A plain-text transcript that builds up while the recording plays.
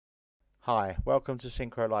Hi, welcome to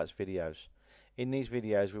Syncrolight's videos. In these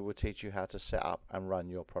videos we will teach you how to set up and run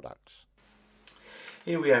your products.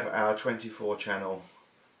 Here we have our 24 channel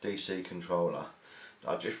DC controller.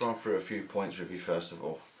 I'll just run through a few points with you first of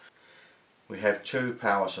all. We have two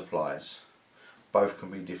power supplies. Both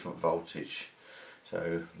can be different voltage.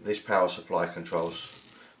 So this power supply controls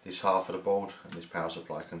this half of the board and this power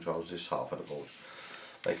supply controls this half of the board.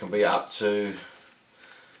 They can be up to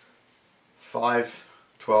 5,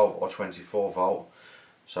 12 or 24 volt.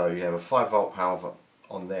 So you have a 5 volt power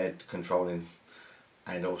on there controlling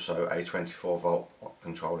and also a 24 volt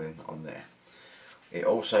controlling on there. It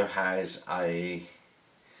also has a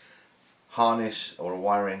harness or a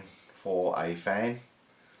wiring for a fan.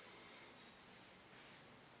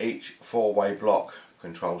 Each 4-way block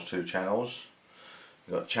controls 2 channels.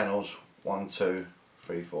 You've got channels 1, 2,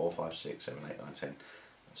 3, 4, 5, 6, 7, 8, 9, 10 and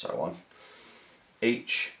so on.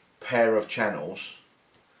 Each pair of channels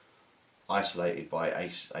isolated by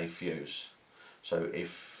a fuse. So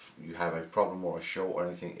if you have a problem or a short or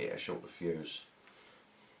anything, it'll short the fuse.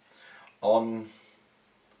 On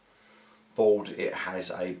board it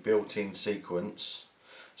has a built-in sequence,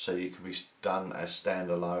 so you can be done as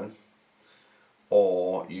standalone,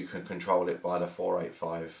 or you can control it by the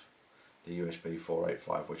 485, the USB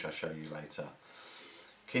 485, which I'll show you later.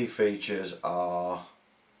 Key features are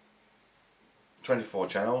 24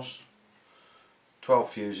 channels, 12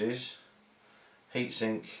 fuses,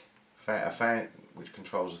 heatsink, a fan which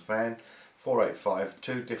controls the fan, 485,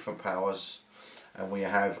 2 different powers, and we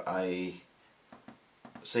have a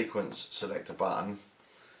sequence selector button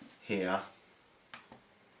here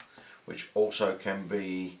which also can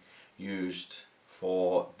be used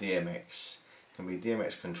for DMX. It can be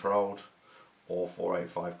DMX controlled or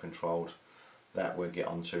 485 controlled. That we'll get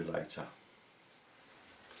onto later.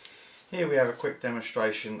 Here we have a quick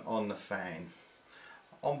demonstration on the fan.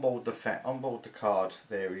 On board the card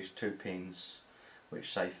there is 2 pins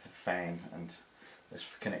which say the fan, and that's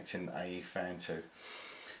for connecting a fan to.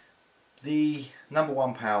 The number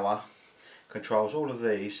 1 power controls all of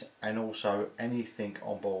these and also anything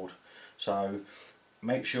on board. So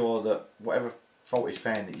make sure that whatever voltage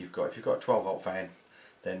fan that you've got, if you've got a 12 volt fan,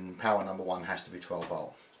 then power number 1 has to be 12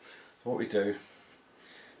 volt. So what we do,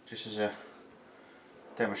 just as a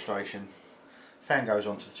demonstration, fan goes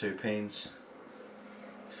onto the 2 pins.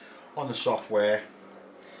 On the software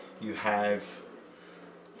you have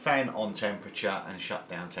fan on temperature and shut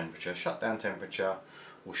down temperature. Shut down temperature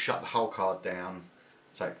will shut the whole card down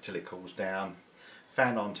till it cools down.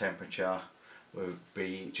 Fan on temperature will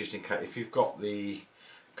be just in case if you've got the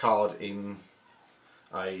card in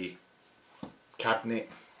a cabinet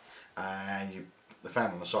and the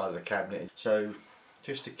fan on the side of the cabinet, so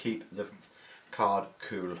just to keep the card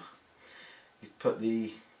cool, you put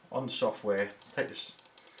on the software, take this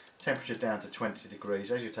temperature down to 20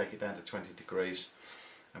 degrees. As you take it down to 20 degrees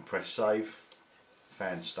and press save,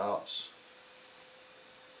 fan starts.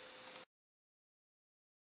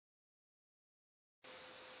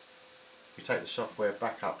 You take the software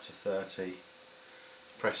back up to 30,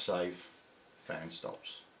 press save, fan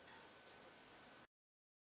stops.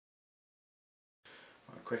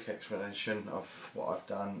 A quick explanation of what I've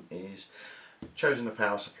done is chosen the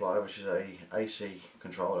power supply, which is a AC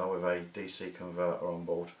controller with a DC converter on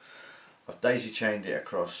board. I've daisy chained it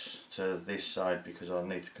across to this side because I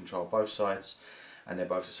need to control both sides and they're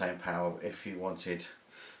both the same power. If you wanted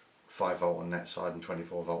 5 volt on that side and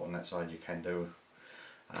 24 volt on that side, you can do.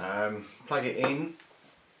 Plug it in.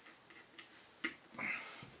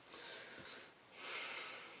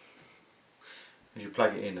 As you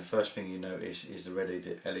plug it in, the first thing you notice is the red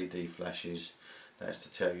LED flashes. That's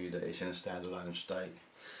to tell you that it's in a standalone state.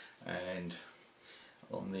 And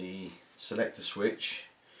on the selector switch,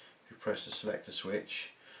 if you press the selector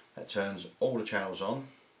switch, that turns all the channels on.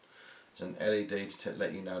 There's an LED to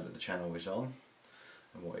let you know that the channel is on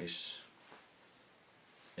and what is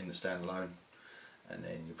in the standalone. And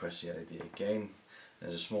then you press the LED again.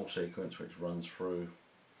 There's a small sequence which runs through,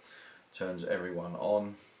 turns everyone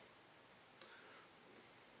on.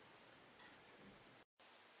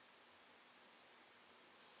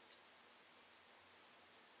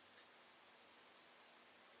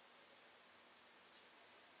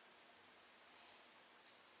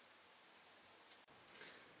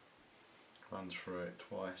 Runs through it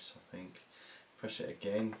twice, I think. Press it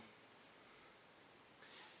again.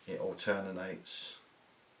 It alternates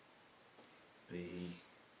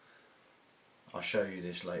I'll show you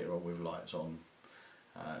this later on with lights on.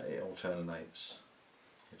 It alternates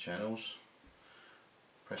the channels.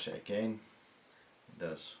 Press it again. It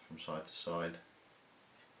does from side to side.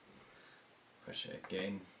 Press it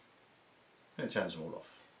again and it turns them all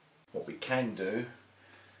off. what we can do,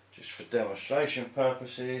 just for demonstration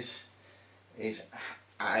purposes, is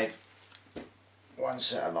add one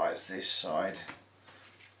set of lights this side,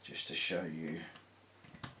 just to show you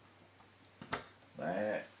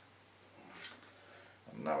there,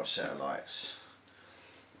 another set of lights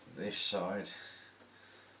this side,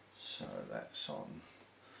 so that's on.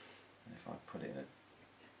 And if I put it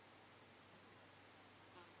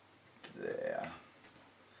in there,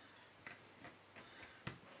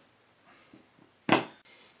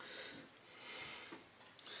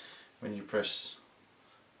 when you press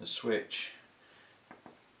the switch,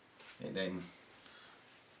 it then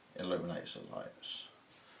illuminates the lights.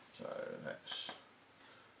 So that's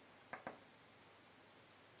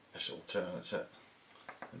alternate,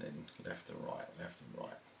 and then left and right, left and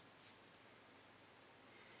right,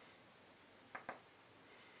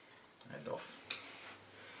 and off.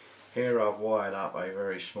 Here I've wired up a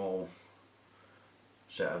very small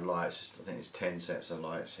set of lights. I think it's 10 sets of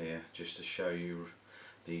lights here, just to show you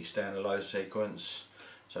the standalone sequence.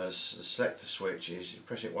 So the selector switch is, you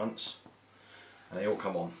press it once and they all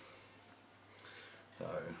come on. So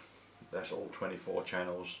that's all 24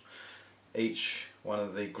 channels. Each one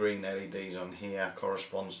of the green LEDs on here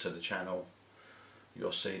corresponds to the channel.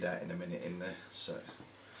 You'll see that in a minute in there. So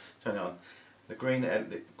turn it on. The green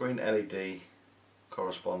LED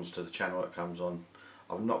corresponds to the channel that comes on.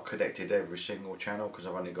 I've not connected every single channel because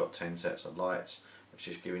I've only got 10 sets of lights, which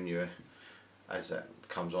is giving you, as that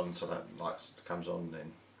comes on, so that lights comes on,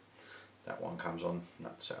 then that one comes on,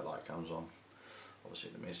 that set of light comes on.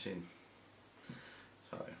 Obviously the missing.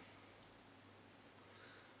 So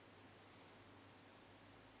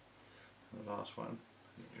the last one,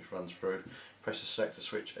 it just runs through. Press the selector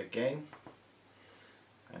switch again,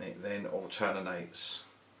 and it then alternates,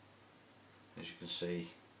 as you can see.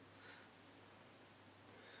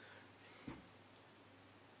 If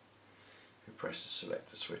you press the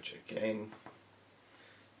selector switch again,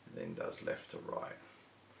 it then does left to right.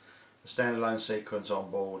 The standalone sequence on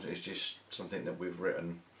board is just something that we've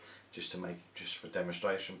written just to make, just for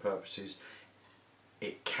demonstration purposes.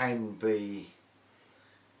 It can be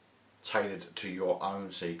tailored to your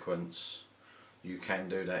own sequence. You can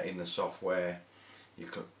do that in the software. You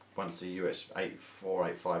can, once the US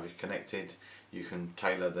 8485 is connected, you can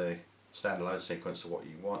tailor the standalone sequence to what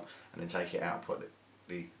you want, and then take it out and put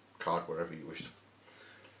the card wherever you wish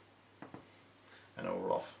to, and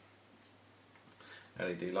all off.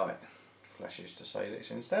 LED light flashes to say that it's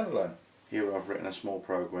in standalone. Here I've written a small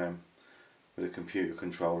program with a computer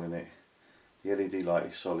controlling it. The LED light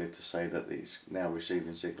is solid to say that it's now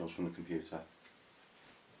receiving signals from the computer.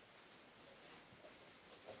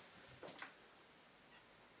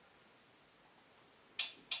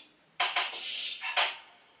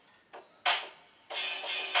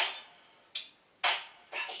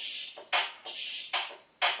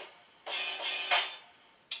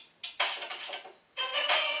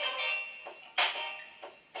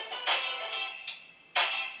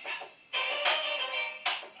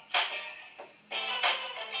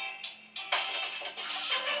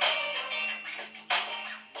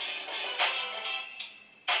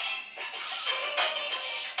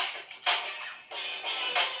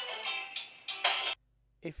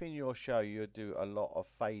 If in your show you do a lot of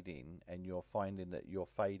fading and you're finding that your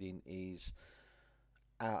fading is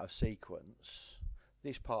out of sequence,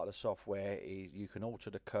 this part of the software is you can alter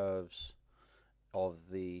the curves of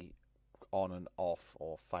the on and off,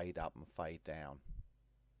 or fade up and fade down.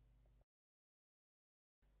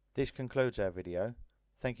 This concludes our video.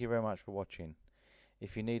 Thank you very much for watching.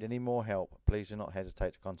 If you need any more help, please do not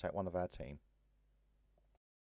hesitate to contact one of our team.